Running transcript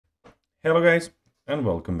Hello guys, and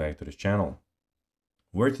welcome back to this channel.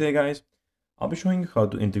 Where today guys, I'll be showing you how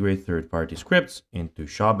to integrate third-party scripts into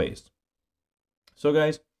ShopBase. So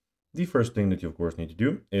guys, the first thing that you of course need to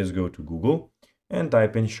do is go to Google and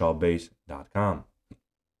type in shopbase.com.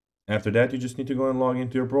 After that, you just need to go and log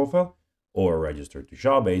into your profile or register to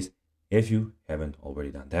ShopBase if you haven't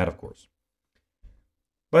already done that of course.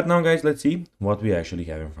 But now guys, let's see what we actually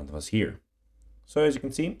have in front of us here. So as you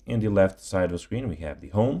can see, in the left side of the screen, we have the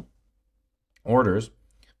home, orders,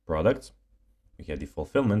 products, we have the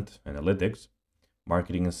fulfillment, analytics,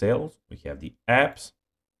 marketing and sales, we have the apps,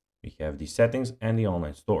 we have the settings and the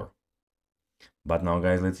online store. But now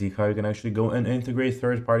guys, let's see how you can actually go and integrate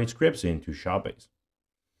third-party scripts into ShopBase.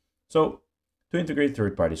 So to integrate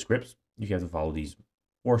third-party scripts, you have to follow these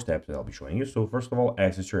 4 steps that I'll be showing you. So first of all,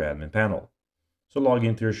 access your admin panel. So log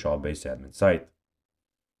into your ShopBase admin site.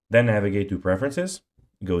 Then navigate to preferences,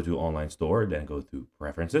 go to online store, then go to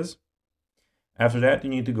preferences. After that, you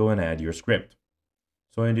need to go and add your script.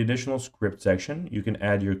 So in the additional script section, you can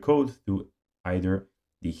add your code to either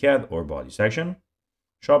the head or body section.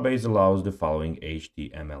 ShopBase allows the following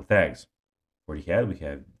HTML tags. For the head, we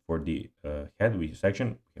have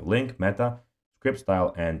section, we have link, meta, script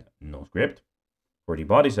style, and no script. For the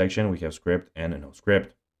body section, we have script and no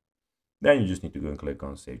script. Then you just need to go and click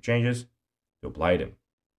on Save Changes to apply them.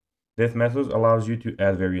 This method allows you to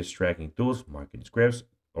add various tracking tools, marketing scripts,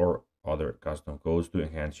 or other custom codes to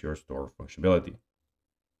enhance your store functionality.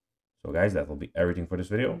 So guys, that will be everything for this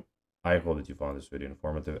video. I hope that you found this video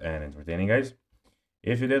informative and entertaining guys.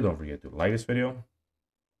 If you did, don't forget to like this video,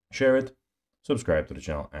 share it, subscribe to the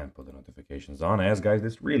channel, and put the notifications on, as guys,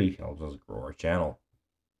 this really helps us grow our channel.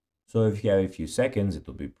 So if you have a few seconds, it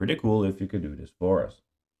would be pretty cool if you could do this for us.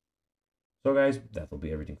 So guys, that will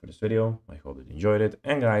be everything for this video. I hope that you enjoyed it.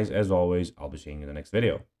 And guys, as always, I'll be seeing you in the next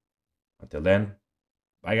video. Until then,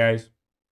 bye guys.